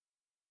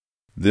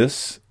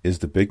This is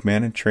the Big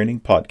Man in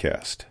Training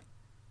Podcast,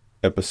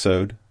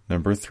 episode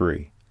number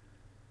 3,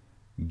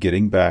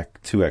 Getting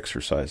Back to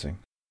Exercising.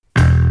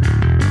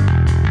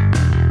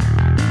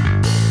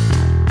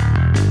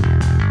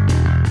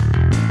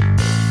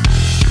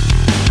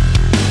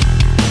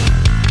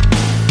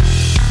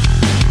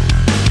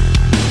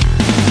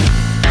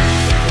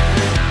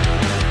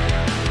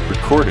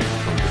 Recording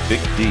from the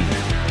Big D,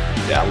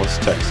 Dallas,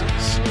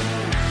 Texas.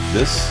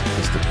 This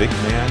is the Big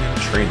Man in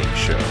Training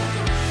Show,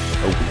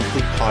 a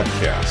weekly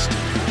podcast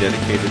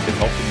dedicated to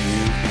helping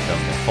you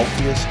become the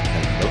healthiest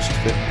and most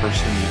fit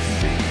person you can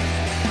be.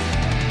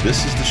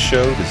 This is the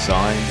show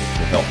designed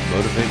to help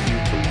motivate you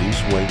to lose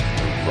weight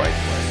the right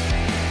way.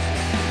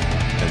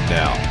 And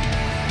now,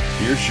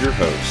 here's your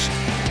host,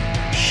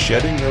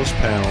 shedding those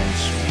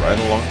pounds right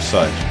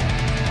alongside you,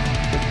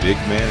 the Big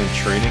Man in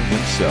Training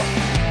himself,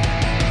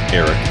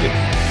 Eric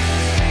Dickey.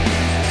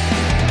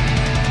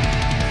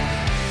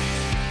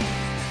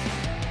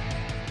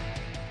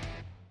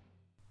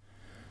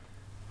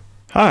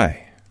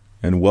 Hi,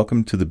 and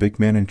welcome to the Big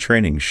Man in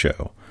Training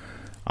Show.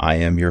 I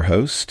am your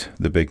host,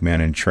 the Big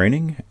Man in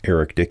Training,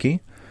 Eric Dickey,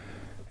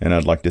 and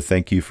I'd like to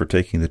thank you for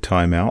taking the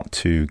time out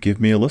to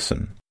give me a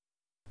listen.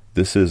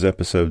 This is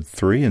episode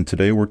 3, and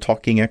today we're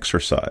talking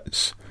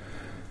exercise.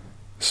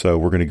 So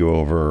we're going to go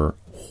over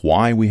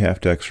why we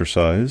have to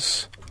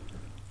exercise,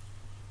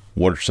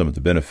 what are some of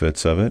the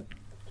benefits of it,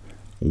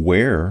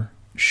 where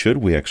should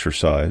we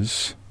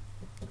exercise,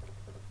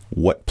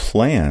 what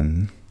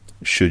plan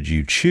should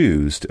you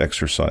choose to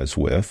exercise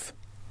with,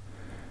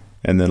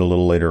 and then a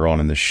little later on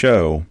in the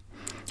show,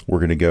 we're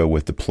going to go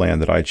with the plan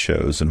that I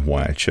chose and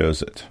why I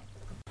chose it.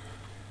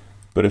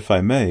 But if I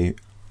may,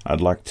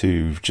 I'd like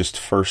to just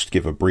first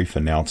give a brief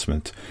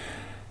announcement,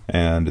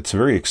 and it's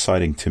very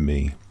exciting to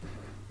me.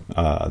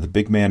 The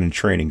Big Man in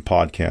Training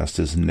podcast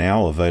is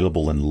now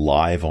available and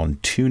live on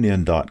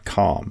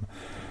TuneIn.com.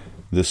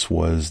 This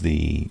was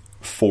the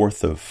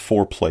fourth of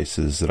 4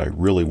 places that I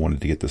really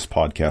wanted to get this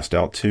podcast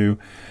out to.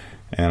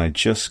 And I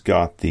just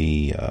got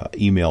the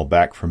email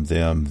back from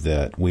them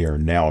that we are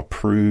now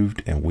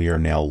approved and we are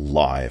now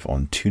live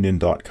on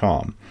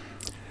TuneIn.com.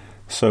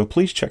 So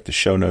please check the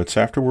show notes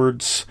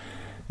afterwards,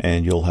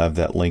 and you'll have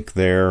that link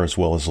there as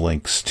well as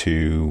links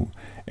to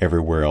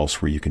everywhere else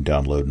where you can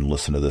download and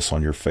listen to this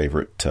on your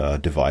favorite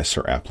device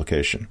or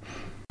application.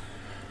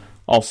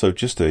 Also,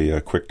 just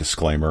a quick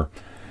disclaimer.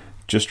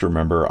 Just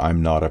remember,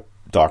 I'm not a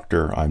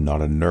doctor, I'm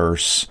not a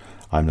nurse,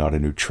 I'm not a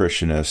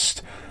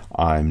nutritionist,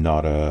 I'm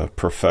not a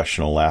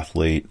professional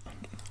athlete.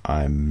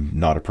 I'm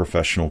not a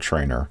professional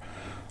trainer.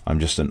 I'm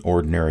just an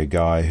ordinary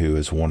guy who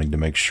is wanting to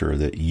make sure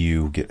that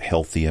you get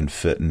healthy and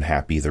fit and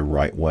happy the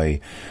right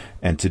way.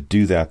 And to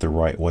do that the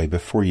right way,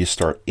 before you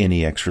start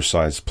any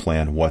exercise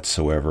plan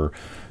whatsoever,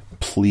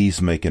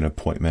 please make an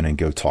appointment and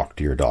go talk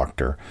to your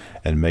doctor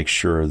and make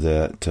sure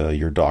that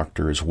your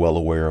doctor is well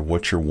aware of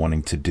what you're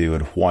wanting to do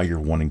and why you're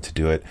wanting to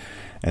do it.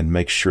 And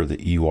make sure that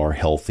you are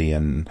healthy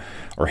and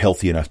are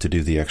healthy enough to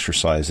do the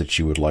exercise that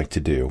you would like to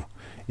do.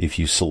 If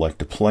you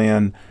select a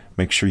plan,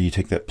 make sure you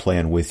take that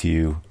plan with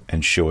you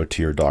and show it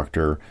to your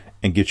doctor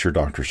and get your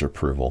doctor's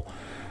approval.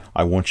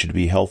 I want you to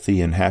be healthy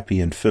and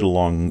happy and fit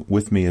along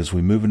with me as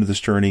we move into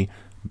this journey,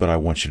 but I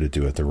want you to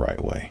do it the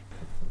right way.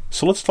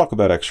 So let's talk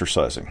about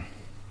exercising.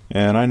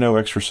 And I know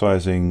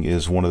exercising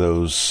is one of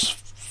those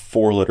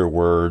 4-letter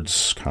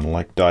words, kind of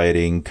like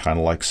dieting, kind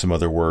of like some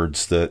other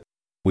words that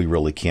we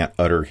really can't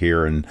utter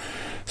here and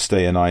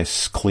stay a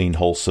nice, clean,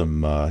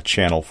 wholesome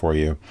channel for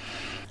you.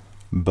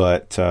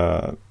 But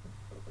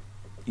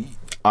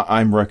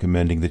I'm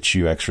recommending that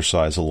you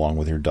exercise along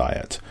with your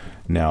diet.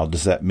 Now,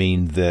 does that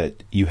mean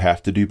that you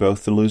have to do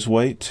both to lose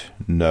weight?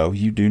 No,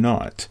 you do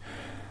not.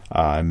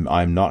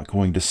 I'm not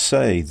going to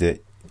say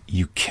that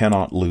you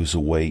cannot lose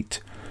weight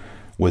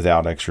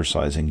without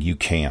exercising. You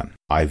can.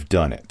 I've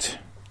done it.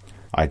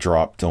 I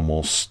dropped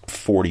almost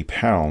 40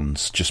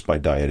 pounds just by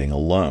dieting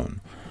alone.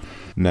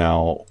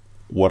 Now,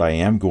 what I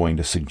am going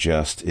to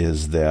suggest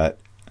is that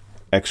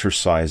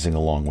exercising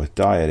along with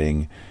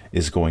dieting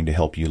is going to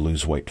help you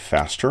lose weight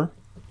faster.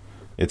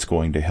 It's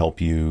going to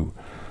help you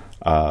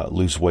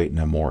lose weight in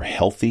a more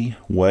healthy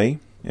way.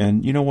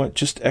 And you know what?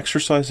 Just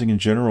exercising in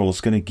general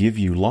is going to give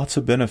you lots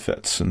of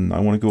benefits. And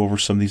I want to go over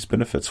some of these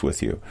benefits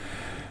with you.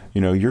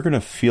 You know, you're going to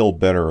feel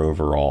better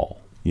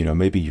overall. You know,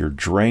 maybe you're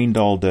drained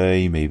all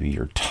day. Maybe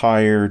you're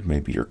tired.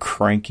 Maybe you're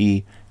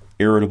cranky,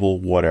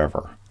 irritable,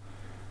 whatever.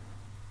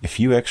 If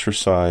you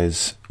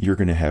exercise, you're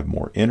going to have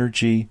more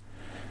energy.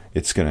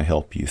 It's going to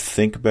help you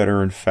think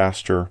better and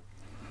faster.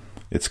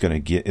 It's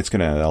going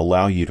to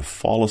allow you to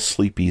fall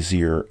asleep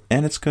easier,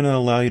 and it's going to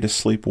allow you to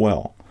sleep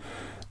well.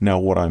 Now,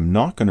 what I'm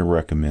not going to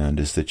recommend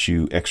is that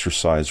you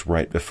exercise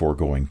right before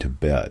going to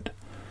bed.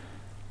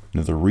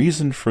 Now, the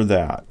reason for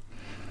that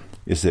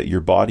is that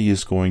your body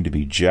is going to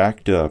be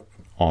jacked up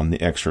on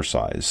the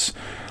exercise.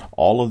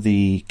 All of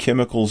the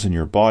chemicals in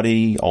your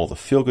body, all the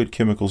feel-good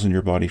chemicals in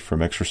your body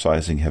from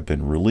exercising have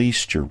been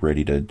released. You're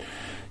ready to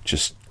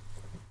just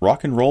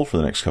rock and roll for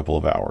the next couple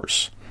of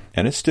hours.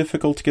 And it's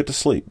difficult to get to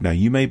sleep. Now,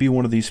 you may be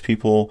one of these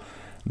people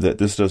that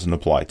this doesn't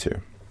apply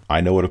to.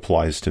 I know it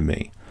applies to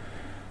me.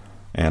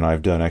 And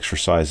I've done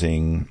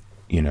exercising,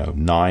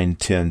 9,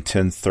 10,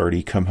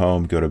 10:30, come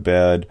home, go to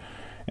bed,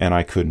 and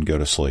I couldn't go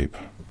to sleep.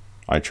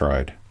 I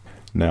tried.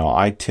 Now,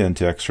 I tend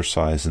to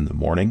exercise in the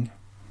morning,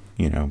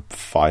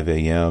 5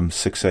 a.m.,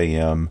 6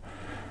 a.m.,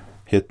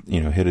 hit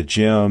a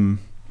gym,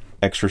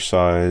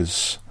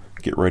 exercise,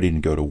 get ready to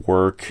go to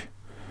work.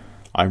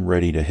 I'm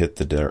ready to hit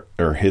the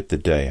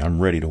day.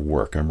 I'm ready to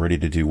work. I'm ready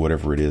to do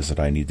whatever it is that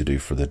I need to do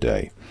for the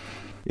day.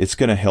 It's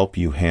going to help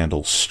you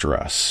handle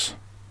stress.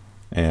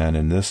 And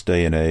in this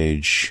day and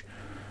age,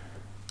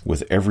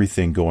 with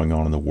everything going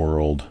on in the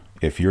world,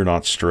 if you're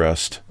not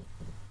stressed,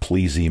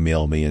 please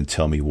email me and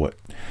tell me what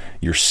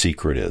your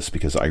secret is,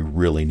 because I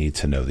really need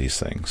to know these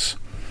things.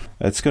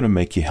 It's going to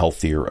make you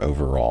healthier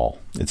overall.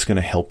 It's going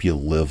to help you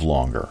live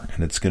longer,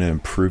 and it's going to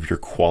improve your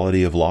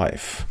quality of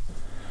life.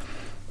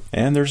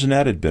 And there's an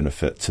added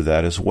benefit to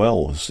that as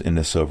well as in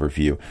this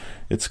overview.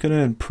 It's going to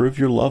improve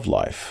your love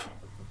life.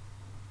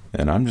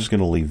 And I'm just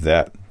going to leave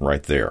that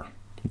right there.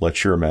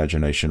 Let your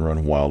imagination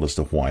run wild as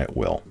to why it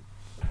will.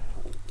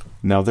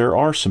 Now, there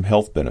are some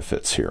health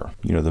benefits here.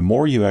 The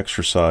more you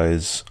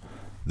exercise,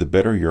 the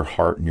better your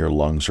heart and your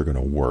lungs are going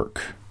to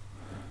work.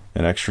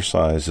 And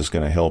exercise is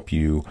going to help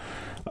you.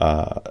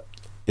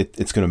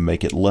 It's going to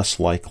make it less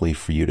likely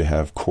for you to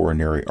have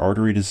coronary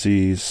artery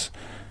disease.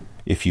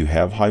 If you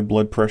have high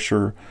blood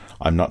pressure,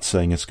 I'm not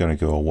saying it's going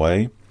to go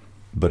away,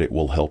 but it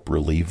will help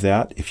relieve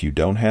that. If you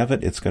don't have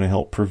it, it's going to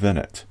help prevent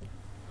it.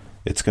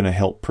 It's going to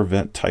help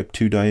prevent type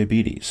 2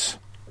 diabetes.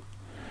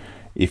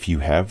 If you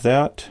have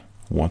that,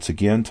 once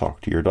again, talk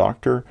to your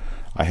doctor.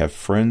 I have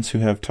friends who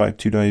have type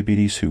 2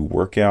 diabetes who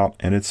work out,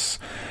 and it's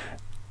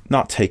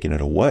not taken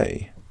it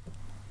away,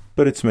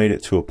 but it's made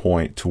it to a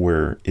point to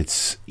where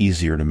it's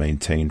easier to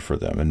maintain for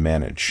them and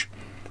manage.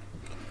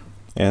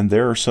 And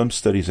there are some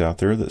studies out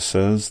there that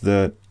says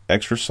that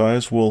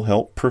exercise will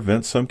help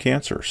prevent some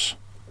cancers.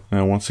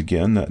 Now, once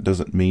again, that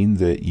doesn't mean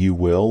that you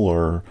will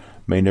or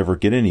may never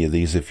get any of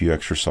these if you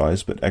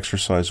exercise, but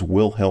exercise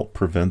will help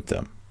prevent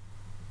them.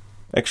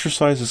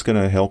 Exercise is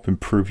going to help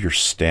improve your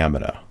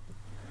stamina.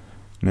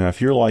 Now,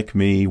 if you're like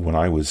me, when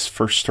I was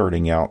first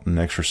starting out and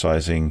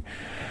exercising,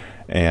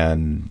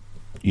 and,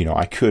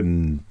 I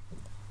couldn't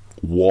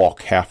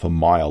walk half a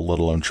mile, let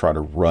alone try to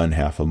run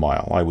half a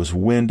mile. I was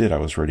winded. I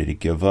was ready to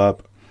give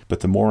up.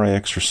 But the more I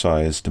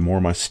exercised, the more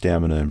my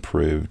stamina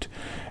improved,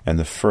 and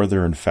the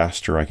further and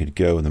faster I could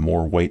go, and the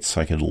more weights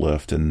I could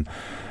lift, and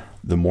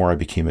the more I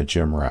became a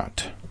gym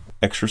rat.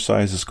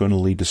 Exercise is going to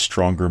lead to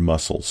stronger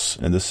muscles,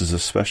 and this is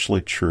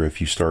especially true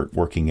if you start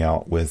working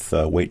out with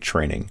weight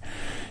training.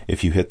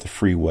 If you hit the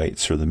free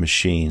weights or the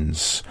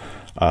machines,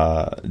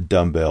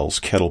 dumbbells,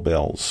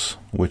 kettlebells,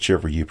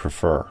 whichever you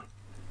prefer.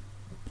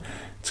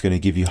 It's going to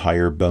give you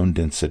higher bone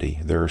density.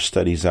 There are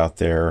studies out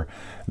there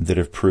that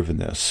have proven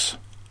this.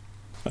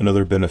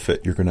 Another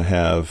benefit you're going to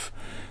have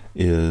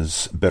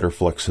is better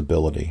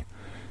flexibility.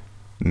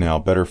 Now,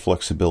 better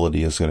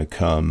flexibility is going to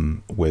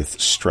come with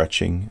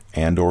stretching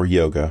and or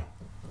yoga,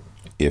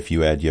 if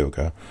you add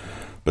yoga,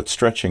 but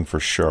stretching for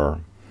sure.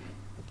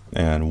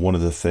 And one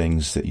of the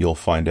things that you'll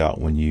find out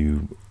when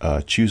you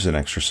choose an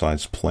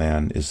exercise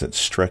plan is that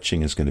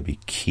stretching is going to be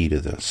key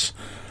to this.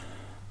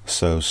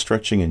 So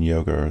stretching and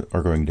yoga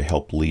are going to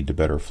help lead to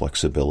better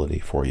flexibility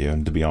for you.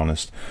 And to be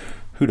honest,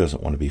 who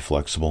doesn't want to be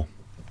flexible?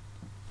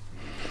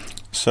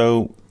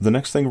 So the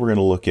next thing we're going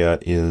to look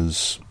at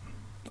is,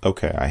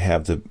 okay, I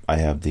have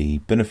the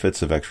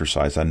benefits of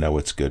exercise. I know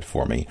it's good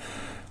for me.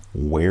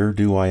 Where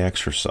do I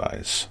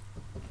exercise?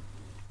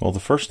 Well, the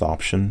first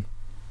option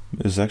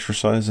is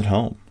exercise at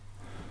home.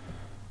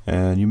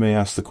 And you may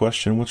ask the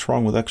question, what's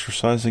wrong with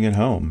exercising at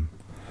home?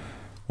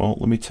 Well,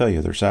 let me tell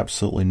you, there's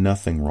absolutely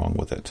nothing wrong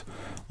with it.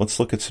 Let's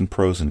look at some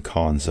pros and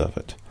cons of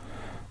it.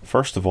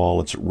 First of all,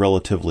 it's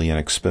relatively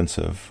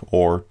inexpensive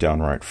or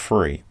downright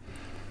free.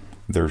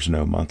 There's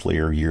no monthly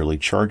or yearly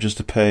charges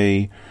to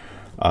pay.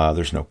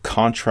 There's no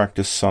contract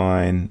to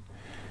sign.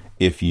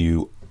 If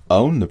you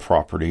own the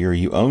property or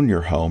you own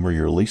your home or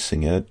you're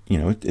leasing it,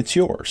 it's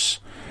yours.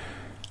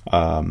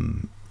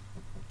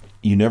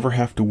 You never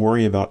have to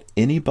worry about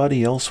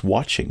anybody else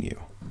watching you.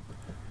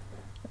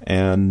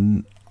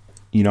 And,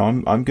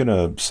 I'm going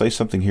to say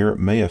something here. It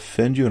may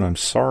offend you, and I'm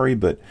sorry,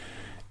 but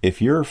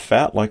if you're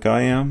fat like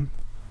I am,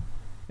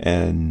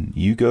 and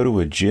you go to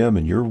a gym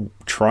and you're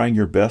trying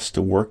your best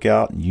to work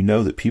out, and you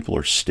know that people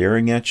are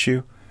staring at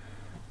you,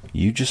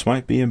 you just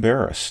might be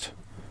embarrassed.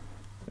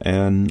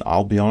 And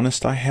I'll be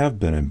honest, I have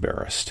been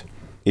embarrassed.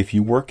 If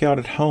you work out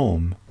at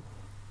home,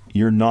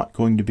 you're not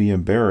going to be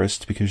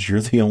embarrassed because you're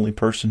the only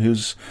person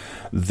who's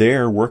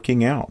there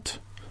working out.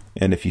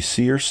 And if you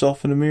see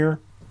yourself in the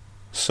mirror,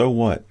 so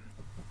what?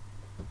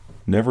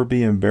 Never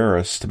be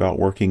embarrassed about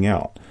working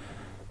out,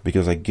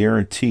 because I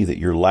guarantee that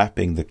you're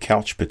lapping the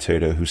couch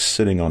potato who's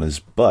sitting on his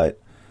butt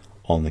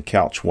on the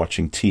couch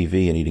watching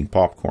TV and eating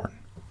popcorn.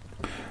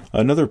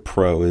 Another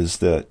pro is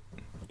that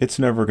it's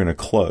never going to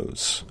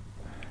close,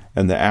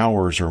 and the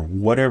hours are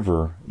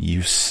whatever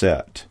you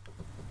set.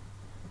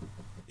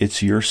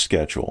 It's your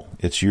schedule.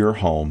 It's your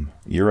home.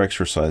 You're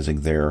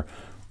exercising there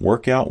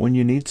Work out when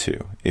you need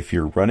to. If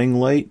you're running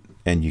late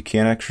and you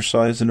can't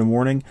exercise in the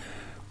morning,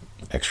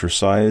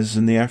 exercise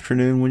in the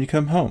afternoon when you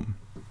come home.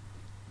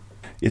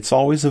 It's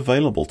always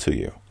available to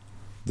you.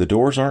 The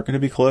doors aren't going to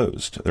be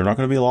closed. They're not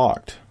going to be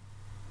locked.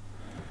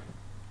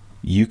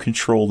 You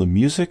control the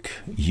music,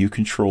 you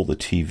control the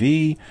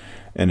TV,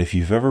 and if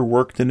you've ever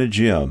worked in a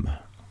gym,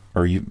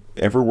 or you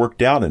ever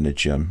worked out in a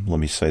gym, let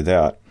me say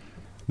that,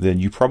 then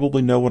you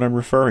probably know what I'm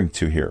referring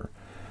to here.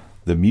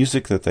 The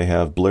music that they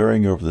have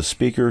blaring over the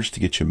speakers to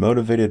get you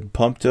motivated and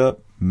pumped up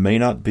may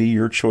not be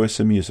your choice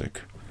of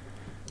music.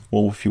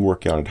 Well, if you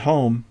work out at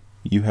home,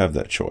 you have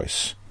that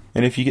choice.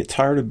 And if you get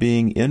tired of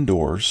being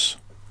indoors,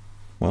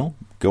 well,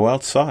 go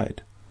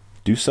outside.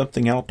 Do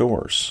something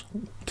outdoors.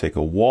 Take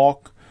a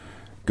walk,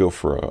 go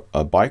for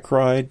a bike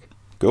ride,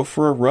 go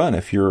for a run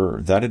if you're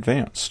that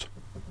advanced.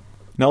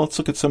 Now let's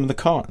look at some of the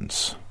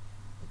cons.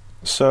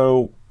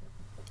 So,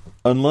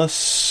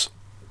 unless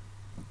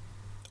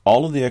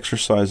all of the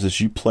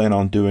exercises you plan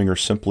on doing are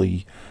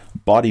simply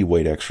body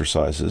weight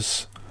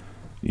exercises,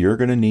 you're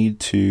going to need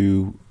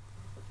to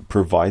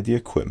provide the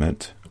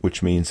equipment,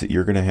 which means that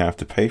you're going to have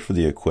to pay for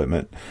the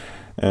equipment.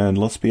 And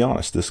let's be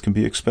honest, this can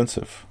be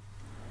expensive.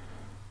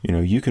 You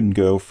know, you can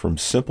go from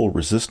simple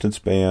resistance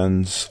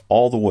bands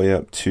all the way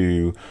up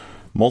to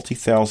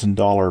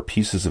multi-$1,000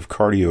 pieces of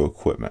cardio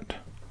equipment.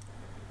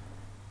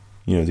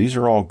 You know, these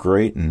are all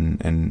great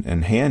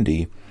and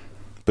handy,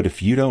 but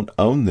if you don't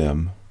own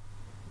them,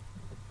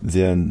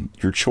 then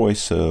your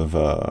choice of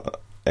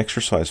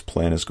exercise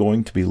plan is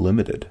going to be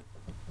limited.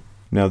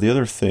 Now, the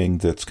other thing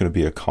that's going to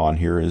be a con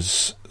here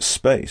is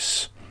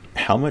space.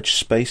 How much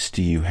space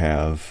do you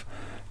have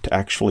to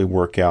actually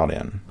work out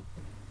in?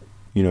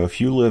 You know,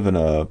 if you live in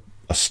a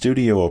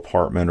studio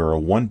apartment or a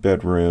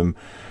one-bedroom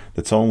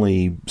that's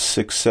only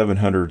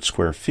 600-700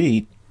 square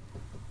feet,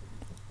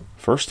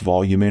 first of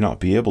all, you may not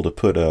be able to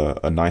put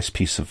a nice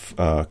piece of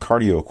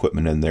cardio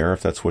equipment in there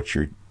if that's what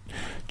you're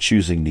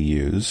choosing to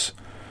use.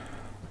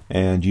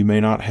 And you may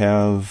not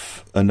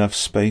have enough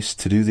space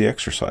to do the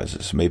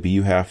exercises. Maybe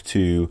you have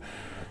to,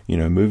 you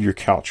know, move your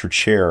couch or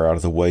chair out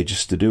of the way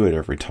just to do it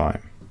every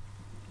time.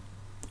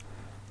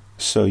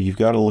 So you've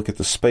got to look at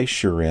the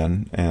space you're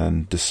in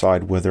and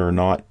decide whether or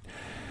not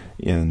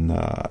in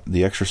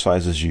the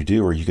exercises you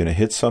do, are you going to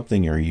hit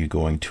something? Are you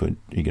going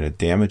to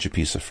damage a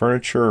piece of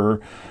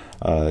furniture,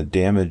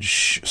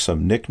 damage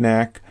some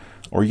knickknack,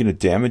 or are you going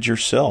to damage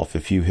yourself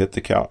if you hit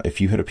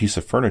a piece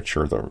of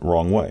furniture the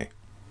wrong way?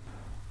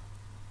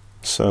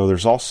 So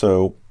there's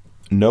also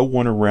no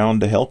one around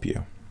to help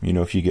you. You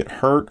know, if you get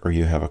hurt or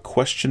you have a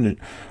question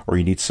or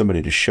you need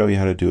somebody to show you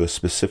how to do a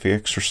specific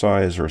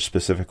exercise or a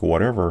specific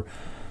whatever,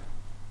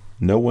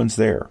 no one's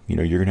there. You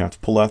know, you're going to have to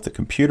pull out the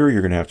computer,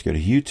 you're going to have to go to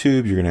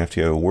YouTube, you're going to have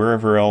to go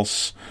wherever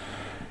else,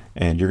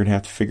 and you're going to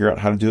have to figure out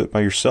how to do it by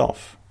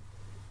yourself.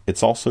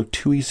 It's also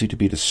too easy to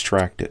be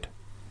distracted.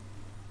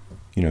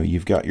 You know,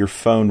 you've got your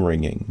phone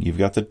ringing, you've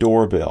got the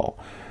doorbell,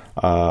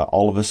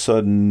 all of a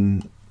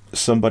sudden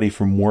somebody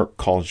from work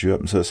calls you up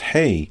and says,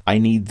 hey, I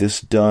need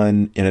this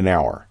done in an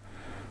hour.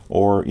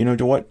 Or, you know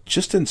what,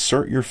 just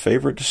insert your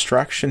favorite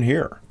distraction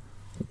here.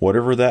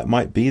 Whatever that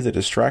might be that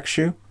distracts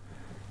you,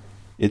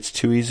 it's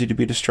too easy to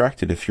be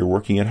distracted if you're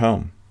working at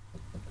home.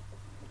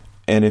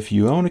 And if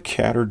you own a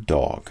cat or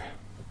dog,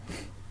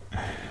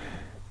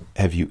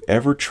 have you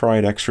ever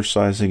tried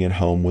exercising at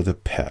home with a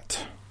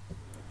pet?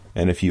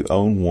 And if you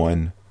own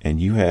one,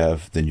 and you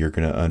have, then you're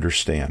going to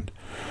understand.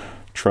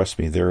 Trust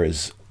me, there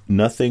is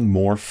nothing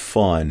more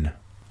fun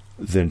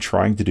than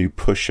trying to do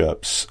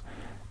push-ups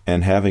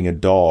and having a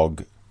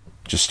dog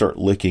just start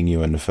licking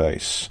you in the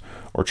face,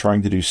 or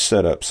trying to do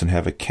sit-ups and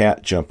have a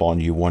cat jump on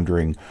you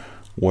wondering,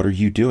 what are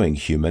you doing,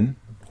 human?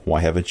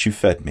 Why haven't you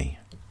fed me?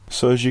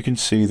 So as you can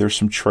see, there's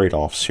some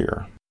trade-offs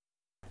here.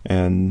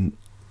 And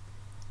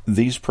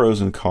these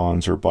pros and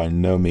cons are by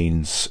no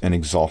means an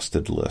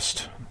exhausted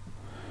list.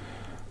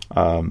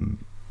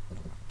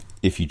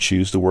 If you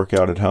choose to work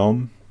out at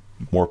home,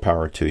 more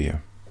power to you.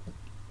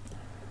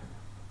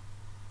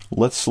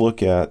 Let's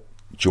look at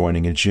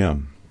joining a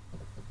gym.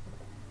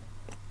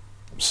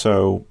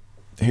 So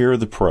here are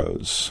the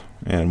pros.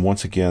 And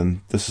once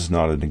again, this is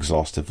not an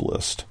exhaustive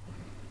list.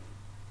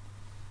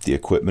 The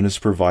equipment is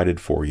provided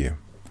for you.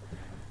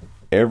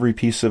 Every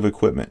piece of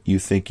equipment you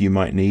think you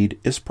might need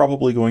is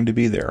probably going to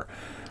be there.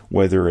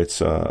 Whether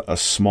it's a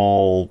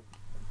small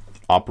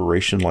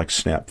operation like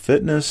Snap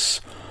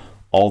Fitness,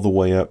 all the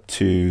way up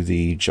to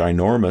the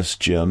ginormous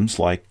gyms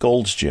like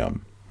Gold's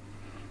Gym.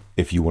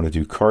 If you want to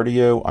do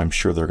cardio, I'm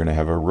sure they're going to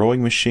have a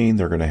rowing machine,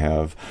 they're going to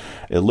have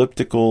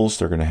ellipticals,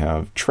 they're going to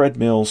have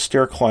treadmills,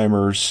 stair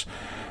climbers,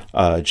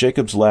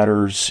 Jacob's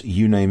ladders,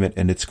 you name it,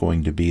 and it's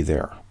going to be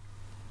there.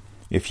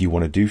 If you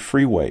want to do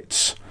free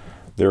weights,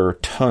 there are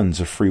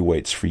tons of free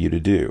weights for you to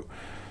do.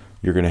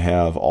 You're going to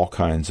have all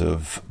kinds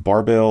of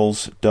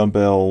barbells,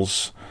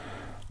 dumbbells,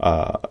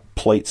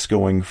 plates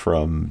going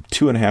from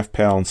 2.5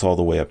 pounds all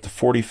the way up to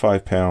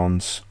 45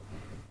 pounds.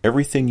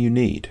 Everything you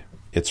need,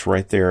 it's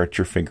right there at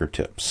your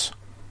fingertips.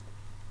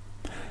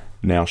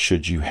 Now,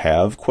 should you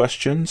have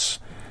questions,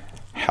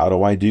 how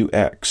do I do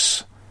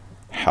X?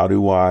 How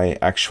do I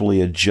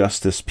actually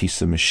adjust this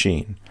piece of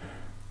machine?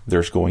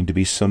 There's going to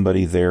be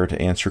somebody there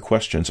to answer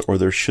questions, or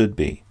there should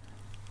be.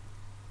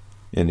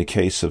 In the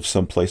case of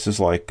some places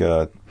like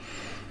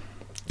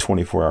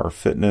 24-Hour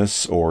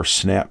Fitness or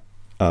Snap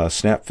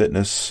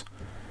Fitness,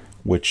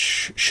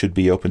 which should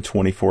be open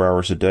 24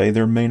 hours a day,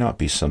 there may not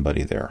be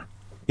somebody there.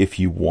 If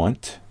you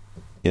want,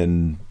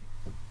 in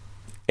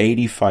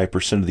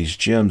 85% of these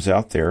gyms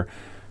out there,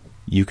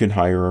 you can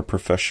hire a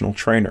professional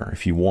trainer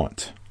if you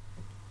want.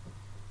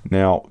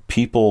 Now,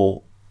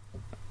 people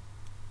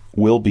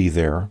will be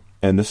there,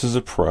 and this is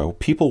a pro.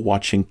 People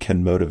watching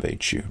can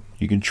motivate you.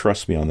 You can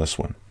trust me on this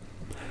one.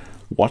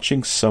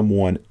 Watching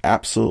someone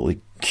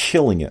absolutely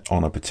killing it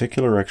on a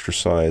particular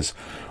exercise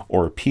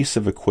or a piece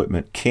of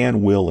equipment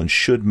will, and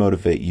should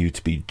motivate you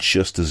to be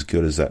just as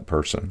good as that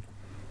person.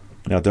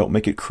 Now, don't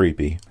make it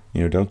creepy.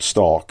 Don't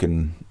stalk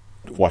and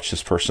watch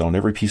this person on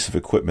every piece of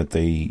equipment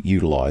they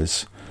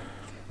utilize.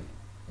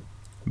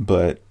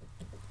 But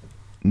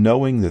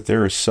knowing that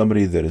there is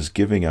somebody that is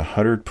giving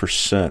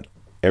 100%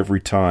 every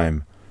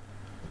time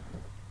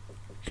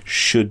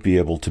should be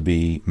able to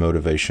be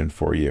motivation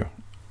for you.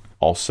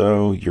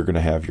 Also, you're going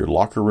to have your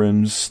locker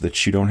rooms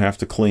that you don't have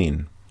to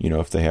clean.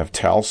 If they have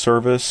towel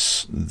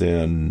service,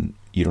 then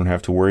you don't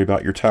have to worry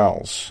about your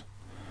towels.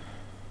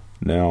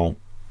 Now,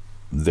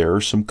 there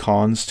are some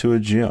cons to a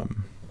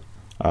gym.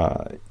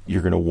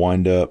 You're going to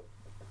wind up,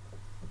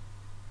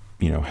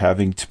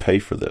 having to pay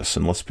for this.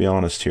 And let's be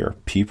honest here.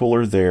 People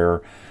are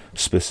there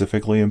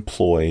specifically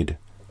employed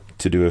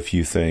to do a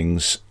few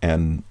things,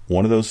 and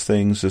one of those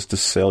things is to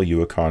sell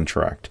you a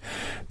contract.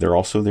 They're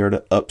also there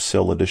to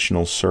upsell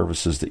additional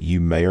services that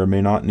you may or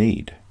may not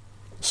need.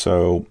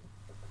 So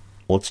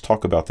let's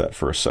talk about that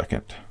for a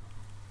second.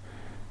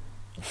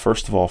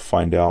 First of all,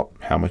 find out,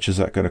 how much is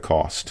that going to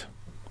cost?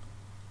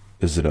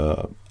 Is it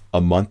a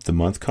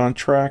month-to-month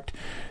contract?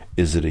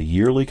 Is it a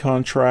yearly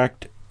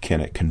contract? Can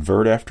it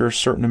convert after a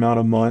certain amount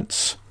of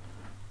months?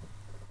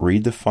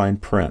 Read the fine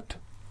print.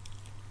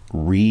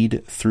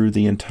 Read through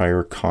the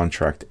entire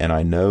contract. And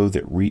I know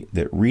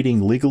that reading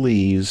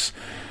legalese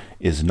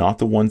is not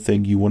the one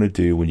thing you want to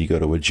do when you go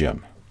to a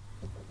gym.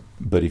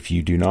 But if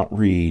you do not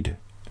read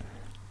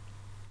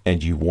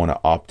and you want to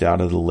opt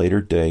out at a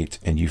later date,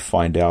 and you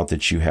find out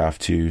that you have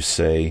to,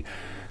 say,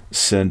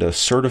 send a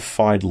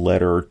certified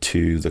letter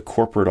to the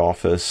corporate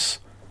office,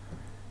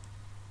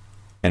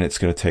 and it's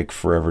going to take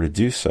forever to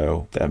do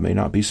so, that may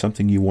not be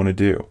something you want to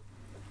do.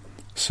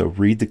 So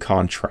read the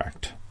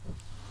contract.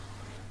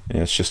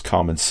 And it's just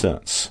common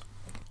sense.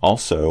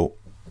 Also,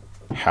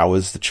 how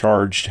is the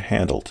charge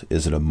handled?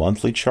 Is it a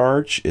monthly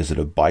charge? Is it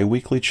a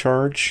bi-weekly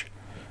charge?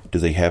 Do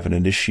they have an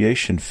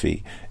initiation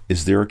fee?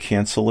 Is there a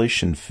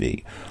cancellation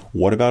fee?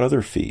 What about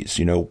other fees?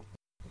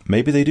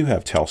 Maybe they do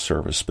have towel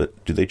service,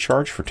 but do they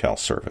charge for towel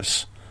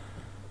service?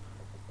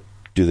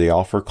 Do they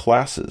offer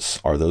classes?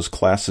 Are those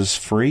classes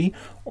free,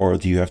 or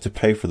do you have to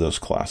pay for those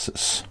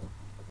classes?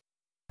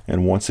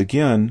 And once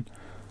again,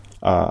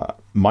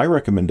 my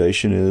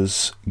recommendation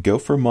is go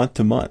for month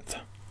to month.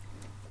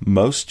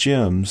 Most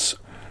gyms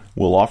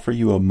will offer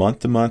you a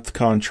month-to-month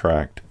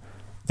contract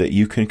that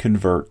you can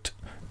convert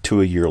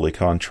to a yearly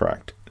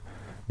contract.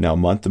 Now,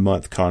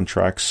 month-to-month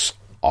contracts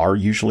are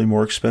usually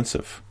more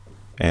expensive.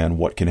 And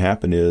what can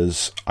happen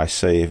is, I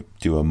say,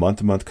 do a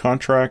month-to-month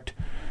contract,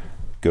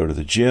 go to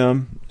the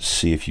gym,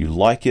 see if you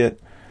like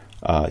it,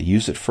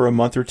 use it for a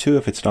month or two.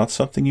 If it's not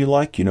something you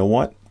like, you know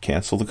what?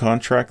 Cancel the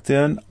contract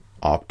then,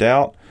 opt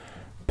out,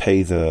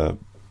 pay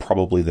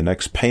probably the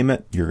next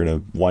payment. You're going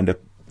to wind up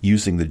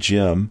using the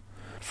gym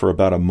for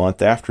about a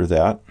month after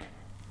that.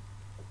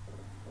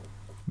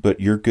 But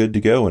you're good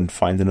to go and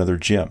find another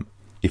gym.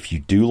 If you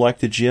do like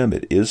the gym,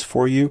 it is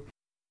for you.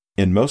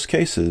 In most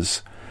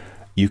cases,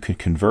 you can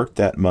convert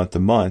that month to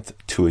month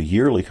to a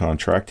yearly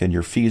contract, and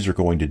your fees are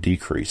going to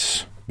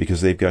decrease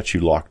because they've got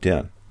you locked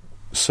in.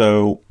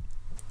 So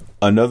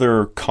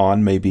another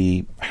con may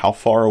be, how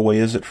far away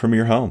is it from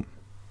your home?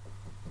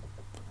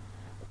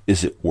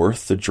 Is it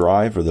worth the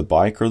drive or the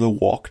bike or the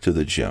walk to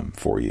the gym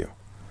for you?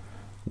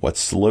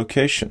 What's the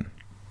location?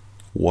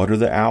 What are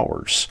the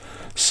hours?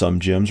 Some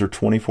gyms are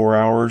 24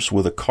 hours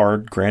with a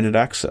card granted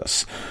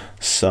access.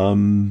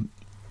 Some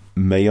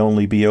may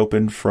only be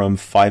open from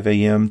 5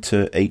 a.m.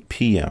 to 8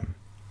 p.m.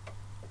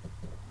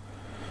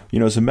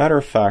 As a matter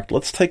of fact,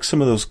 let's take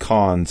some of those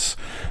cons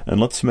and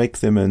let's make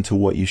them into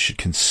what you should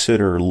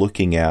consider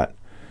looking at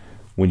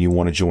when you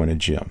want to join a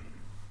gym.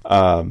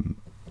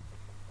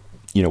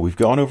 We've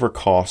gone over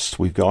costs,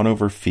 we've gone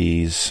over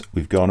fees,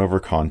 we've gone over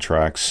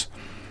contracts,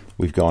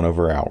 we've gone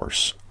over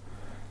hours.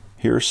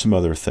 Here are some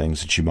other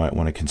things that you might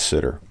want to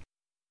consider.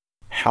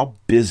 How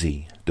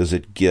busy does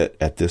it get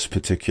at this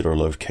particular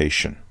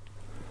location?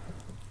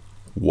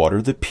 What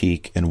are the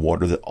peak and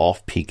what are the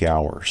off-peak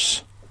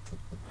hours?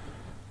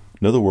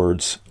 In other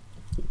words,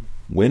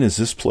 when is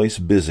this place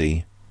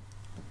busy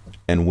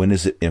and when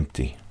is it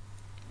empty?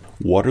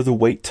 What are the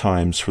wait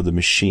times for the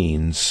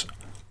machines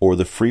or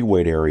the free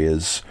weight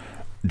areas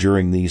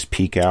during these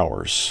peak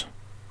hours?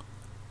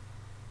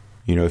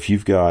 If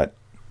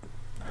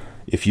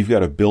If you've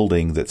got a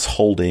building that's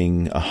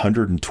holding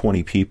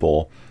 120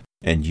 people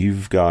and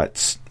you've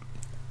got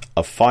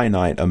a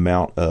finite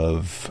amount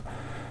of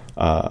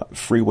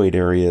free weight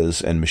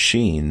areas and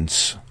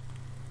machines,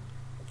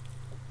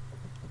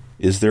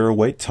 is there a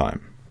wait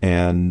time?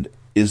 And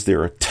is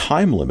there a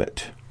time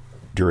limit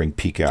during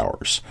peak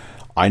hours?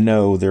 I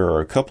know there are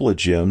a couple of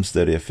gyms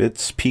that if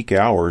it's peak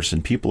hours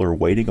and people are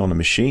waiting on a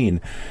machine,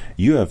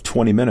 you have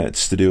 20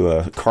 minutes to do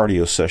a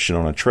cardio session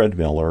on a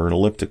treadmill or an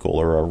elliptical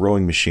or a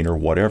rowing machine or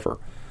whatever.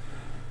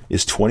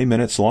 Is 20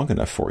 minutes long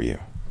enough for you?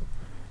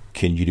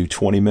 Can you do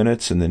 20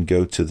 minutes and then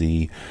go to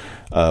the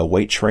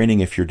weight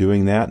training if you're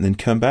doing that and then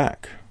come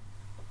back?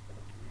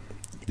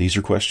 These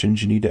are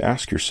questions you need to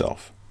ask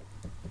yourself.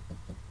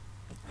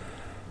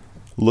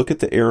 Look at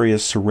the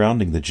areas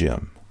surrounding the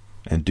gym.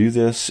 And do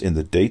this in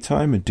the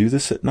daytime and do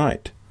this at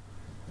night.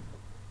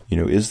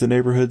 Is the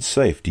neighborhood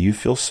safe? Do you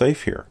feel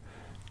safe here?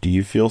 Do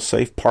you feel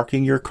safe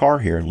parking your car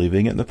here and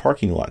leaving it in the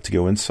parking lot to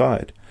go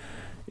inside?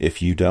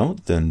 If you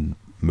don't, then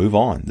move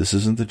on. This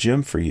isn't the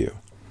gym for you.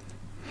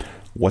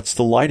 What's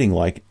the lighting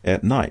like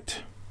at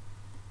night?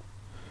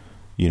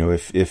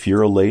 If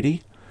you're a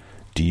lady,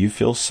 do you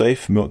feel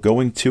safe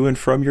going to and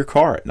from your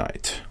car at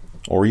night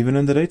or even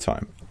in the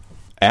daytime?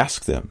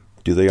 Ask them.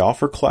 Do they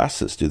offer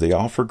classes? Do they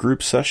offer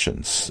group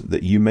sessions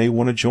that you may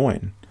want to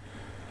join?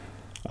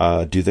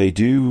 Do they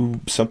do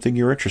something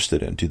you're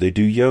interested in? Do they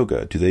do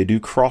yoga? Do they do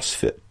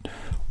CrossFit?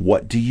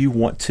 What do you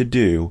want to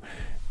do?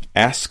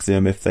 Ask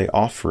them if they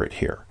offer it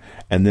here.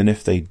 And then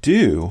if they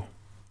do,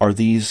 are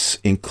these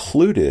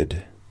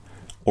included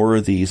or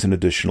are these an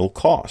additional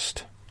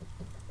cost?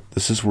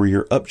 This is where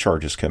your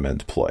upcharges come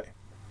into play.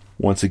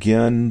 Once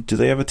again, do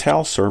they have a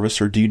towel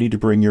service or do you need to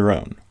bring your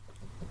own?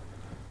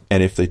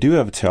 And if they do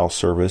have a towel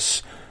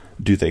service,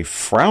 do they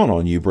frown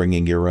on you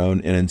bringing your own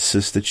and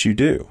insist that you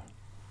do?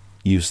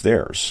 Use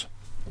theirs.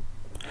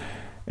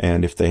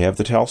 And if they have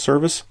the towel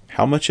service,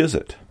 how much is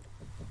it?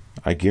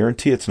 I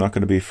guarantee it's not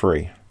going to be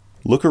free.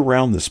 Look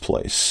around this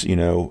place.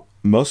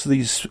 Most of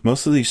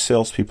these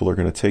salespeople are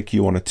going to take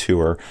you on a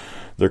tour.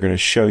 They're going to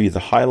show you the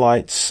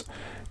highlights,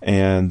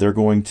 and they're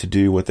going to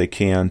do what they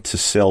can to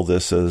sell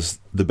this as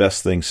the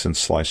best thing since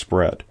sliced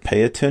bread.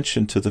 Pay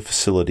attention to the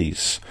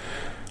facilities.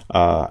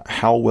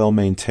 How well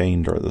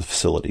maintained are the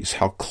facilities?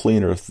 How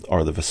clean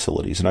are the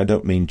facilities? And I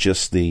don't mean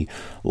just the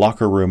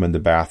locker room and the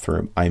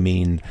bathroom. I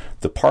mean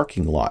the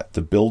parking lot,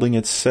 the building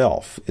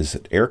itself. Is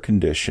it air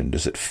conditioned?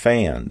 Is it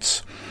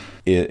fans?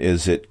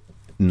 Is it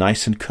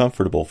nice and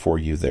comfortable for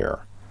you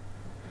there?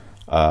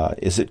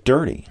 Is it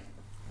dirty?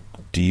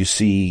 Do you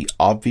see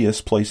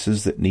obvious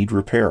places that need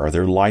repair? Are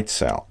there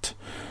lights out?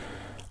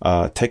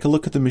 Take a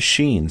look at the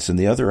machines and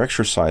the other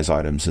exercise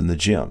items in the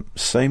gym.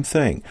 Same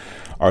thing.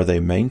 Are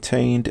they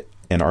maintained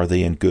and are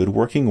they in good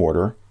working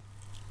order?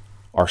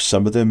 Are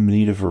some of them in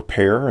need of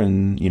repair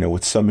and,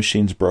 with some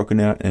machines broken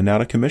out and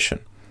out of commission?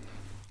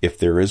 If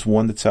there is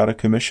one that's out of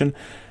commission,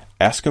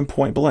 ask them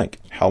point blank.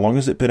 How long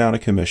has it been out of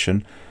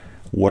commission?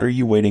 What are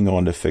you waiting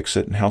on to fix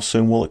it? And how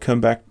soon will it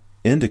come back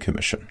into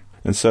commission?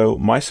 And so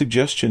my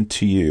suggestion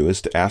to you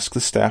is to ask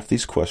the staff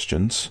these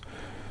questions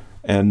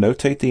and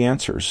notate the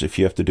answers. If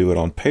you have to do it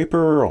on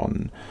paper,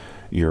 on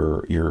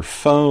your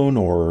phone,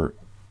 or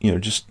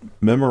just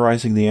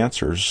memorizing the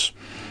answers,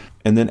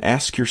 and then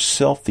ask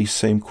yourself these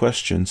same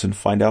questions and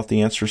find out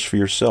the answers for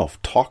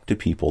yourself. Talk to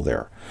people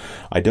there.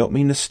 I don't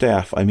mean the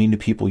staff, I mean the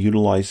people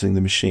utilizing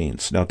the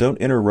machines. Now, don't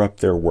interrupt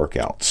their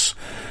workouts.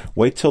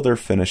 Wait till they're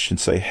finished and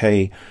say,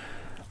 hey,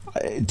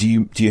 do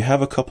you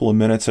have a couple of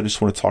minutes? I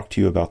just want to talk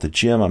to you about the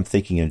gym. I'm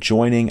thinking of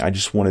joining. I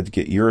just wanted to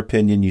get your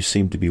opinion. You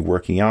seem to be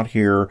working out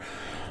here.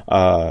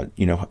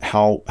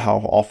 How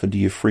often do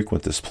you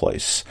frequent this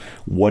place?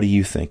 What do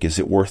you think? Is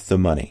it worth the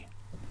money?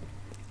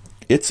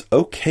 It's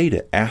okay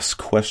to ask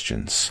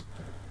questions.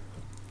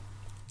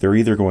 They're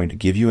either going to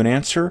give you an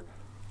answer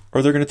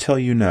or they're going to tell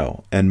you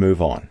no and move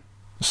on.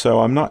 So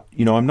I'm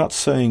not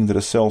saying that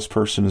a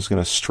salesperson is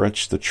going to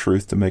stretch the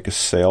truth to make a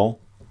sale,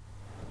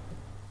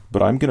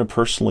 but I'm going to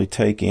personally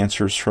take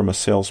answers from a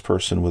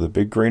salesperson with a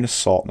big grain of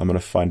salt, and I'm going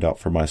to find out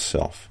for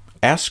myself.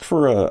 Ask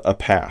for a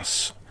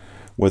pass.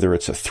 Whether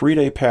it's a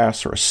 3-day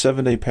pass or a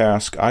 7-day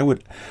pass, I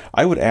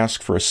would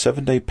ask for a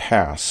 7-day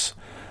pass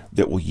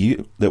that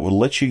will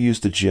let you use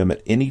the gym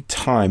at any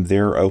time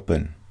they're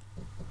open.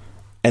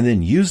 And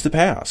then use the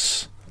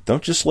pass.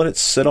 Don't just let it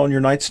sit on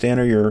your nightstand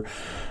or your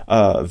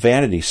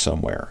vanity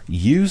somewhere.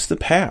 Use the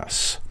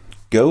pass.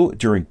 Go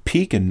during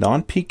peak and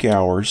non-peak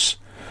hours.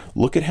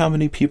 Look at how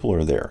many people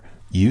are there.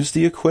 Use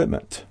the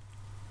equipment.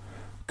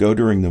 Go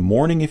during the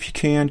morning if you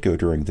can. Go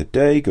during the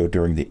day. Go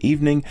during the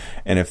evening.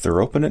 And if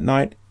they're open at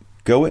night,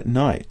 go at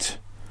night.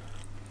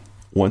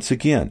 Once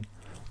again,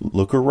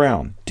 look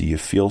around. Do you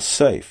feel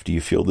safe? Do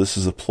you feel this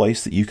is a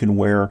place that you can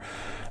wear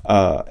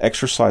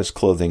exercise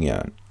clothing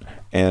in?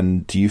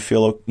 And do you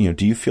feel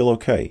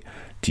okay?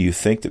 Do you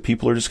think that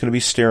people are just going to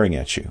be staring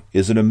at you?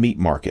 Is it a meat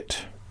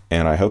market?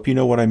 And I hope you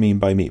know what I mean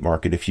by meat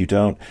market. If you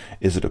don't,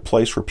 is it a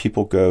place where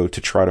people go to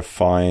try to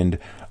find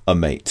a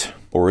mate?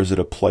 Or is it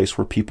a place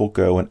where people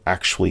go and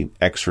actually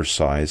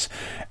exercise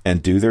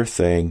and do their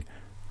thing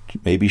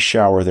maybe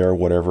shower there,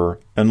 whatever,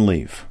 and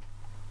leave.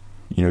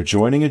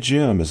 Joining a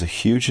gym is a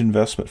huge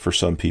investment for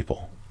some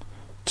people.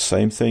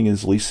 Same thing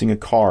as leasing a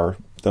car,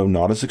 though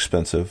not as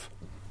expensive,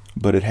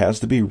 but it has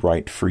to be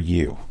right for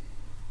you.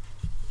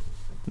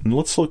 And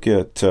let's look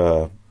at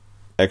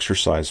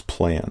exercise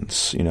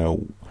plans.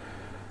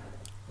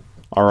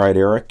 All right,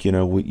 Eric,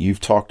 you've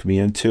talked me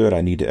into it.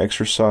 I need to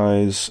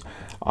exercise.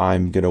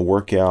 I'm going to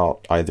work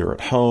out either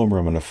at home or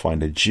I'm going to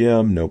find a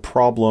gym. No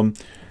problem.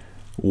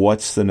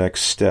 What's the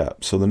next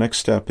step? So the next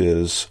step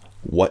is,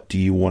 what do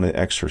you want to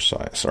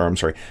exercise?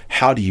 Or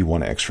how do you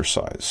want to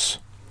exercise?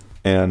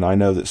 And I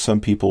know that some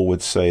people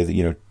would say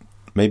that,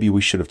 maybe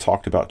we should have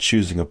talked about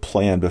choosing a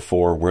plan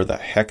before. Where the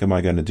heck am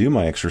I going to do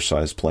my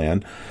exercise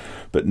plan?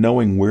 But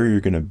knowing where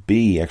you're going to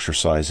be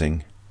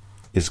exercising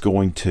is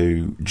going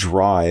to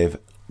drive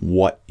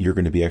what you're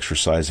going to be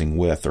exercising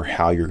with, or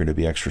how you're going to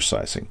be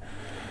exercising.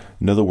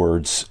 In other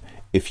words,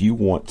 if you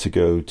want to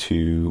go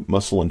to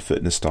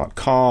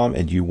muscleandfitness.com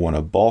and you want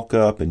to bulk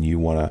up and you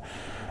want to,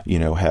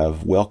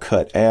 have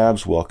well-cut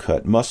abs,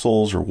 well-cut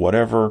muscles, or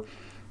whatever,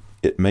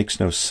 it makes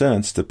no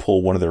sense to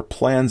pull one of their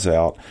plans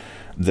out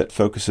that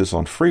focuses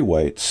on free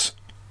weights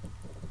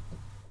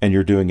and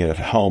you're doing it at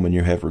home and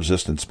you have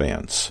resistance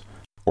bands,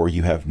 or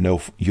you have no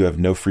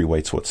free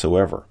weights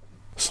whatsoever.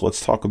 So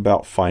let's talk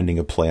about finding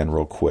a plan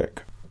real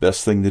quick.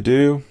 Best thing to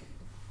do,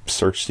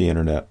 search the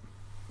internet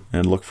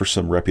and look for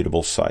some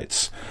reputable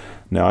sites.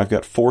 Now, I've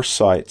got 4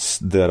 sites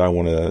that I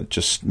want to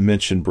just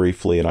mention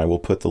briefly, and I will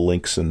put the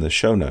links in the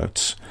show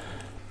notes.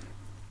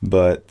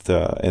 But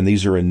and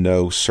these are in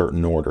no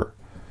certain order.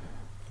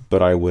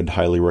 But I would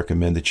highly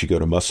recommend that you go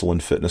to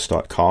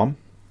muscleandfitness.com,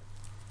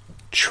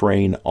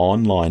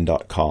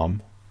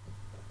 trainonline.com,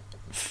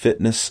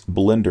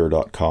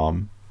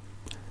 fitnessblender.com,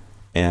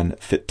 and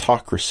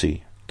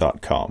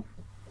fitocracy.com.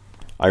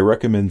 I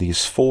recommend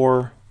these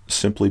 4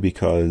 simply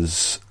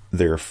because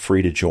they're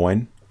free to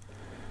join.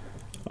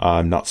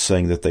 I'm not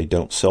saying that they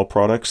don't sell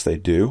products, they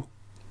do.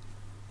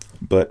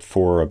 But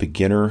for a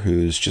beginner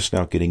who's just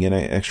now getting into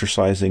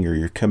exercising, or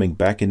you're coming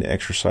back into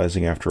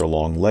exercising after a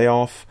long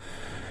layoff,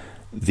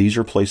 these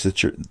are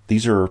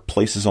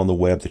places on the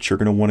web that you're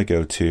going to want to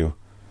go to,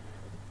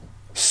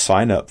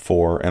 sign up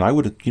for, and I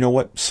would,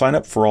 sign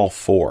up for all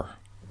 4.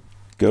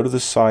 Go to the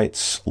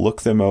sites,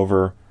 look them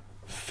over,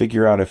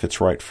 figure out if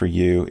it's right for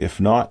you. If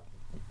not,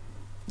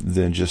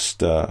 then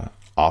just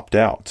opt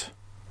out.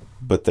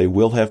 But they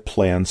will have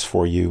plans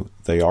for you.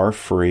 They are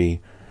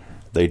free.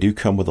 They do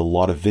come with a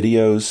lot of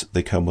videos.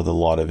 They come with a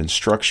lot of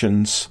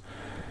instructions.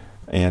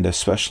 And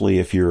especially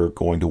if you're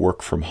going to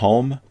work from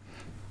home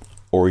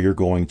or you're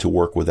going to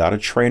work without a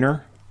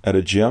trainer at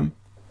a gym,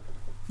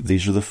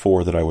 these are the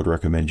 4 that I would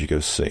recommend you go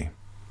see.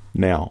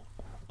 Now,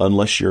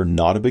 unless you're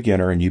not a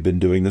beginner and you've been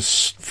doing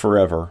this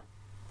forever,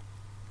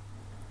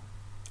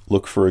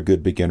 look for a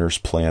good beginner's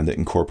plan that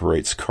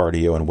incorporates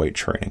cardio and weight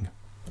training.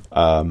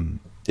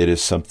 It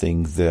is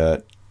something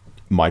that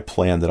my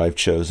plan that I've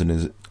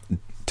chosen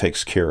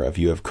takes care of.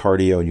 You have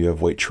cardio and you have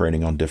weight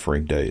training on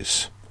differing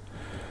days.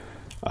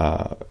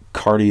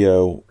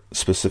 Cardio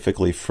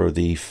specifically for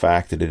the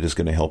fact that it is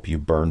going to help you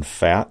burn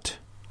fat,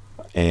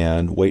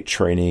 and weight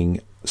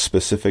training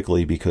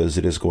specifically because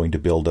it is going to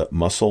build up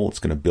muscle. It's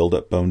going to build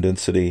up bone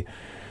density.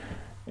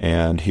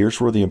 And here's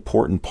where the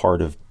important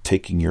part of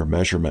taking your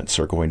measurements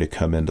are going to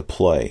come into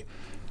play.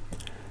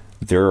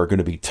 There are going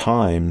to be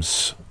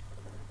times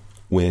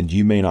when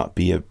you may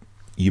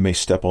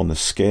step on the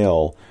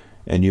scale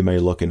and you may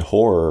look in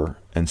horror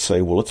and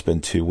say, well, it's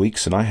been 2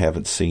 weeks and I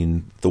haven't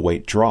seen the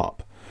weight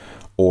drop.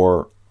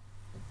 Or,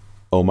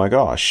 oh my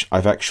gosh,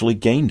 I've actually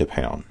gained a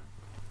pound.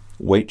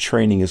 Weight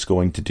training is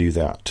going to do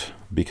that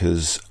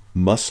because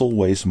muscle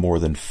weighs more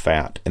than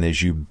fat. And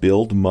as you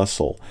build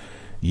muscle,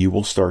 you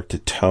will start to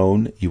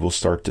tone, you will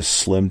start to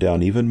slim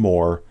down even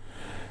more.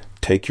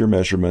 Take your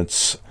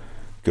measurements,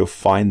 go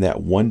find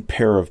that one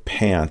pair of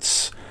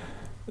pants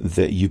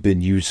that you've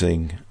been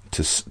using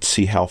to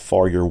see how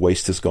far your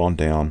waist has gone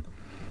down,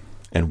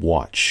 and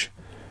watch,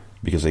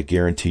 because I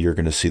guarantee you're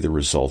going to see the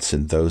results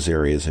in those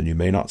areas, and you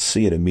may not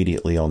see it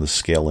immediately on the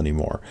scale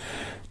anymore.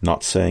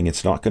 Not saying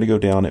it's not going to go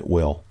down, it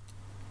will,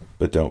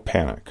 but don't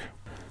panic.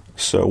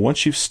 So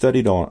once you've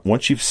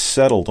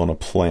settled on a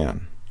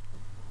plan,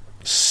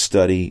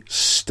 study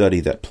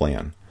that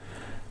plan.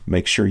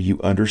 Make sure you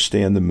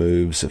understand the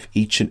moves of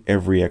each and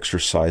every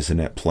exercise in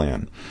that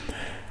plan.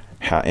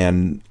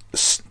 And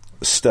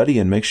study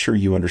and make sure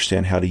you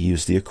understand how to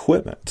use the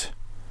equipment.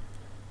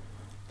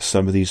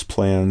 Some of these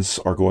plans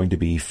are going to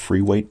be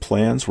free weight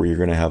plans where you're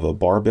going to have a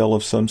barbell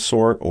of some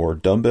sort or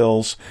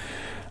dumbbells.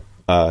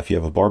 If you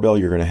have a barbell,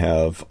 you're going to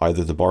have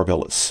either the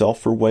barbell itself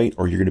for weight,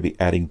 or you're going to be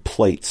adding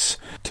plates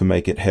to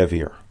make it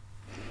heavier.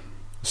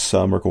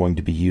 Some are going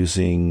to be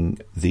using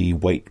the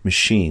weight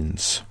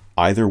machines.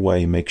 Either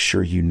way, make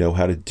sure you know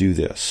how to do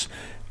this.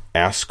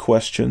 Ask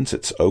questions.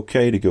 It's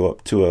okay to go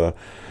up to a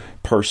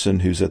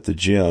person who's at the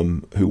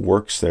gym who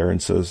works there and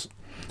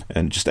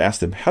just ask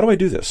them, how do I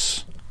do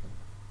this?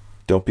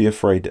 Don't be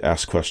afraid to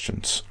ask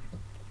questions.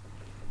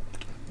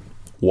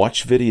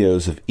 Watch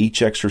videos of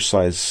each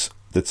exercise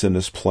that's in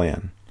this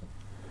plan.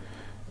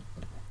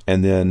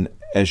 And then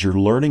as you're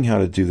learning how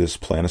to do this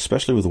plan,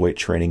 especially with weight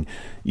training,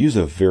 use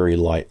a very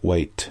light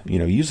weight.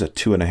 Use a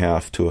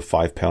 2.5 to a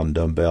 5 pound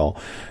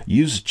dumbbell.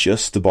 Use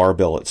just the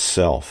barbell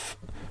itself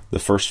the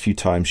first few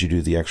times you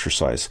do the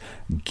exercise.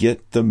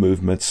 Get the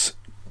movements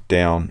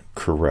down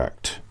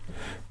correct.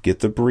 Get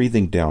the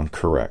breathing down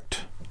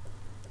correct.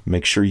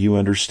 Make sure you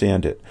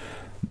understand it.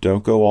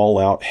 Don't go all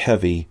out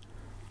heavy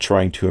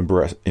trying to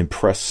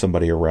impress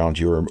somebody around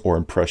you or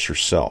impress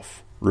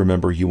yourself.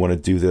 Remember, you want to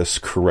do this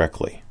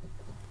correctly.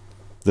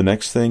 The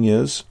next thing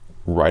is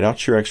write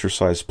out your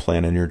exercise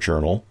plan in your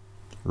journal.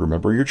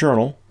 Remember your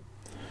journal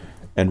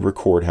and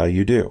record how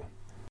you do.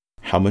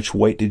 How much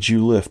weight did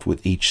you lift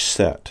with each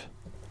set?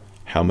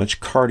 How much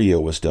cardio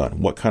was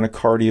done? What kind of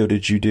cardio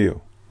did you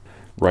do?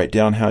 Write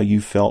down how you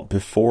felt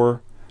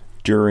before,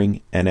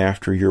 during, and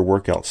after your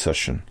workout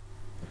session.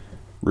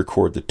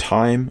 Record the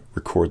time,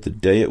 record the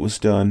day it was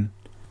done,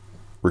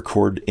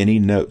 record any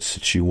notes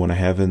that you want to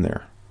have in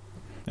there.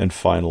 And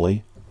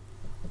finally,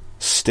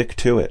 stick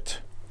to it.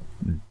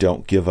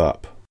 Don't give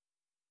up.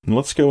 And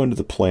let's go into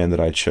the plan that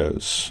I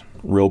chose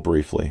real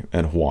briefly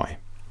and why.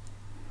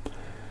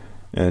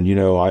 And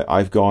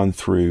I've gone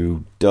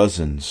through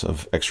dozens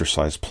of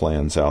exercise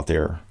plans out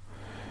there.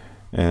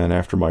 And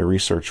after my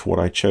research, what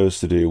I chose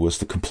to do was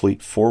the complete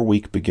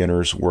 4-week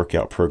beginner's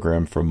workout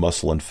program from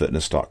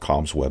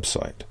muscleandfitness.com's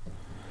website.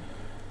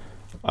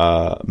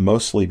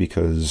 Mostly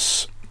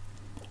because,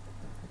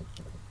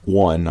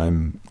 one,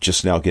 I'm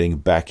just now getting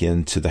back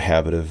into the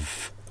habit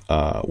of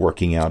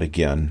working out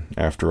again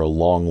after a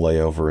long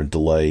layover and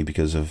delay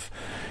because of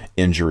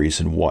injuries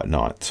and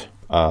whatnot.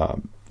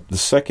 The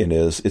second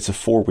is it's a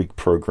 4-week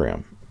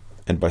program.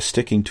 And by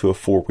sticking to a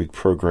 4-week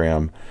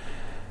program,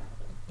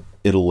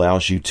 it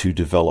allows you to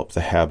develop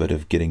the habit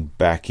of getting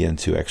back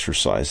into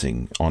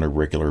exercising on a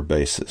regular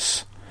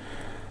basis.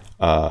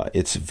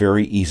 It's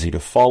very easy to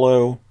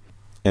follow,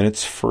 and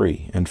it's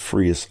free. And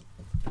free is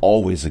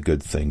always a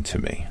good thing to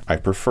me. I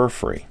prefer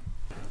free.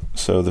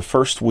 So the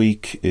first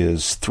week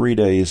is 3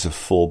 days of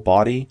full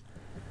body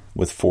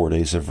with 4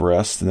 days of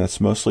rest, and that's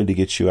mostly to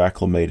get you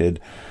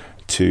acclimated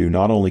to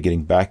not only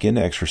getting back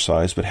into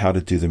exercise, but how to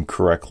do them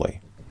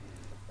correctly.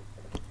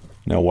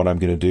 Now, what I'm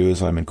going to do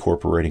is I'm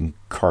incorporating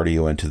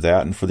cardio into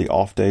that, and for the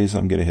off days,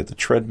 I'm going to hit the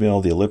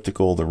treadmill, the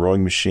elliptical, the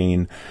rowing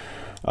machine,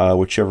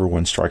 whichever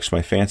one strikes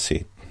my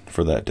fancy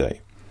for that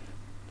day.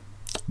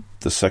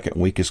 The second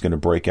week is going to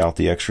break out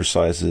the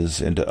exercises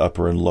into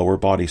upper and lower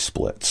body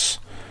splits,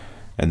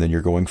 and then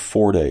you're going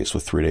 4 days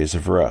with 3 days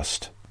of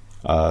rest.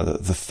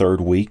 The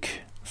third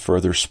week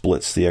further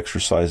splits the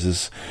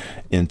exercises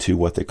into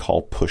what they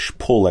call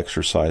push-pull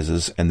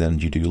exercises, and then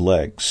you do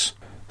legs.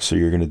 So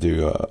you're going to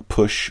do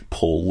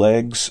push-pull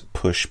legs,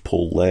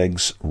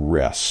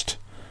 rest.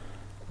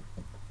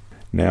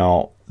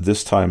 Now,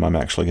 this time I'm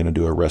actually going to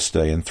do a rest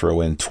day and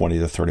throw in 20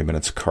 to 30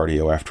 minutes of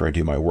cardio after I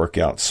do my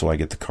workout so I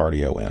get the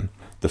cardio in.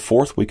 The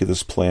fourth week of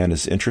this plan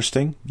is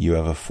interesting. You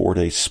have a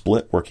 4-day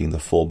split working the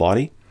full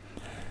body.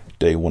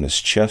 Day 1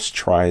 is chest,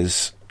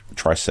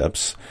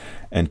 triceps,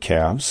 and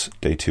calves.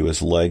 Day 2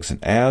 is legs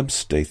and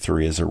abs. Day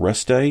 3 is a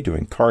rest day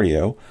doing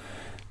cardio.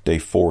 Day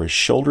 4 is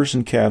shoulders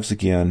and calves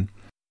again.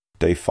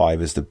 Day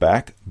 5 is the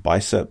back,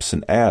 biceps,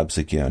 and abs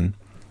again.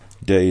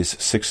 Days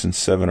 6 and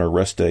 7 are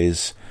rest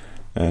days,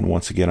 and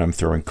once again I'm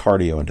throwing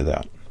cardio into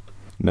that.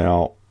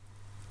 Now,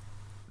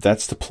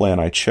 that's the plan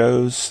I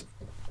chose.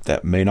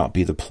 That may not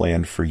be the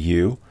plan for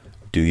you.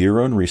 Do your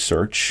own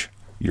research.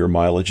 Your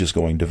mileage is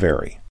going to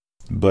vary.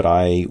 But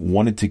I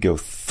wanted to go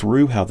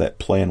through how that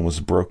plan was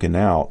broken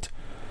out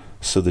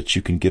so that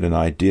you can get an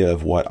idea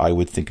of what I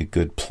would think a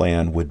good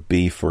plan would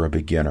be for a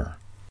beginner.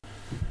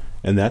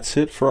 And that's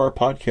it for our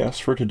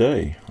podcast for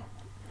today.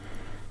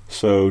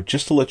 So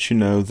just to let you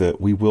know that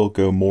we will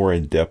go more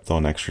in depth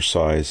on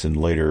exercise in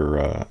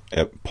later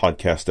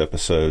podcast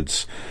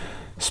episodes,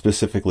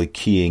 specifically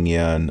keying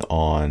in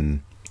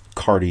on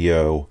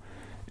cardio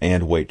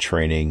and weight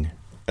training,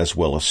 as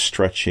well as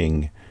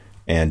stretching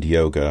and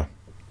yoga.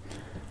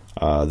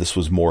 This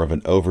was more of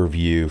an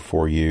overview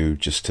for you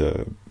just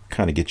to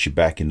kind of get you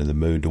back into the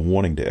mood to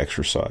wanting to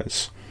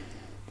exercise.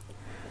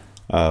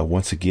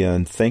 Once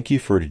again, thank you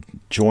for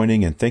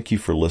joining and thank you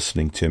for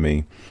listening to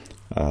me.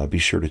 Be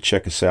sure to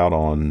check us out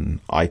on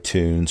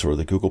iTunes or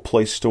the Google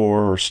Play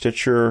Store or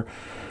Stitcher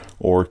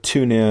or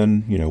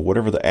TuneIn,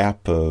 whatever the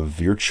app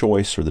of your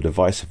choice or the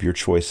device of your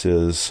choice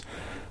is.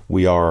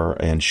 We are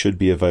and should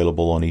be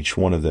available on each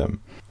one of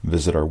them.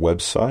 Visit our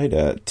website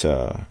at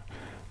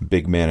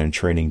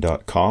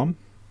bigmanandtraining.com.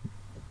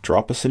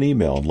 Drop us an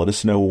email and let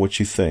us know what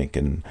you think.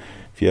 And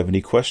if you have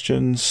any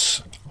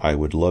questions, I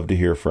would love to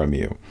hear from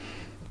you.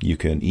 You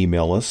can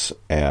email us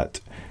at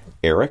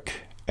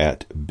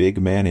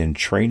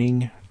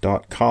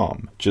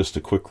eric@bigmanandtraining.com. Just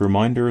a quick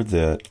reminder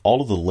that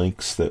all of the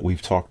links that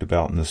we've talked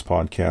about in this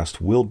podcast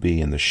will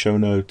be in the show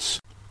notes,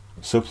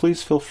 so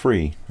please feel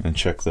free and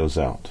check those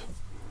out.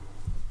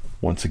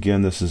 Once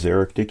again, this is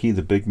Eric Dickey,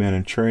 the Big Man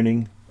in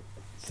Training.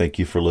 Thank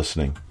you for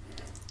listening.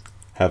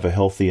 Have a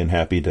healthy and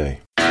happy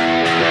day.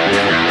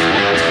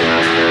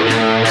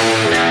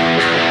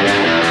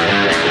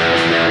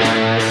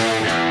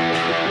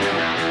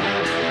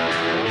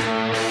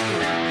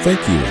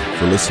 Thank you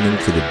for listening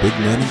to the Big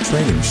Man in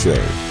Training Show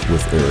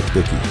with Eric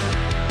Dickey.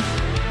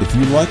 If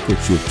you like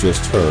what you've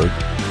just heard,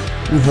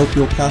 we hope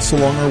you'll pass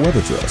along our web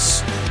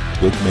address,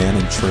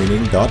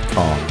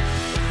 bigmanintraining.com,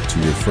 to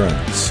your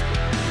friends.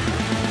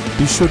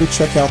 Be sure to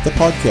check out the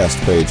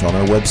podcast page on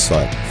our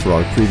website for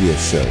our previous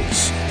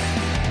shows.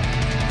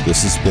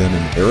 This has been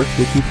an Eric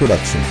Dickey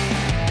production.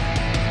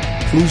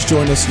 Please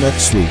join us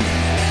next week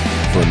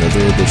for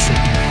another edition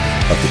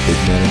of the Big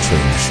Man in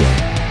Training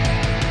Show.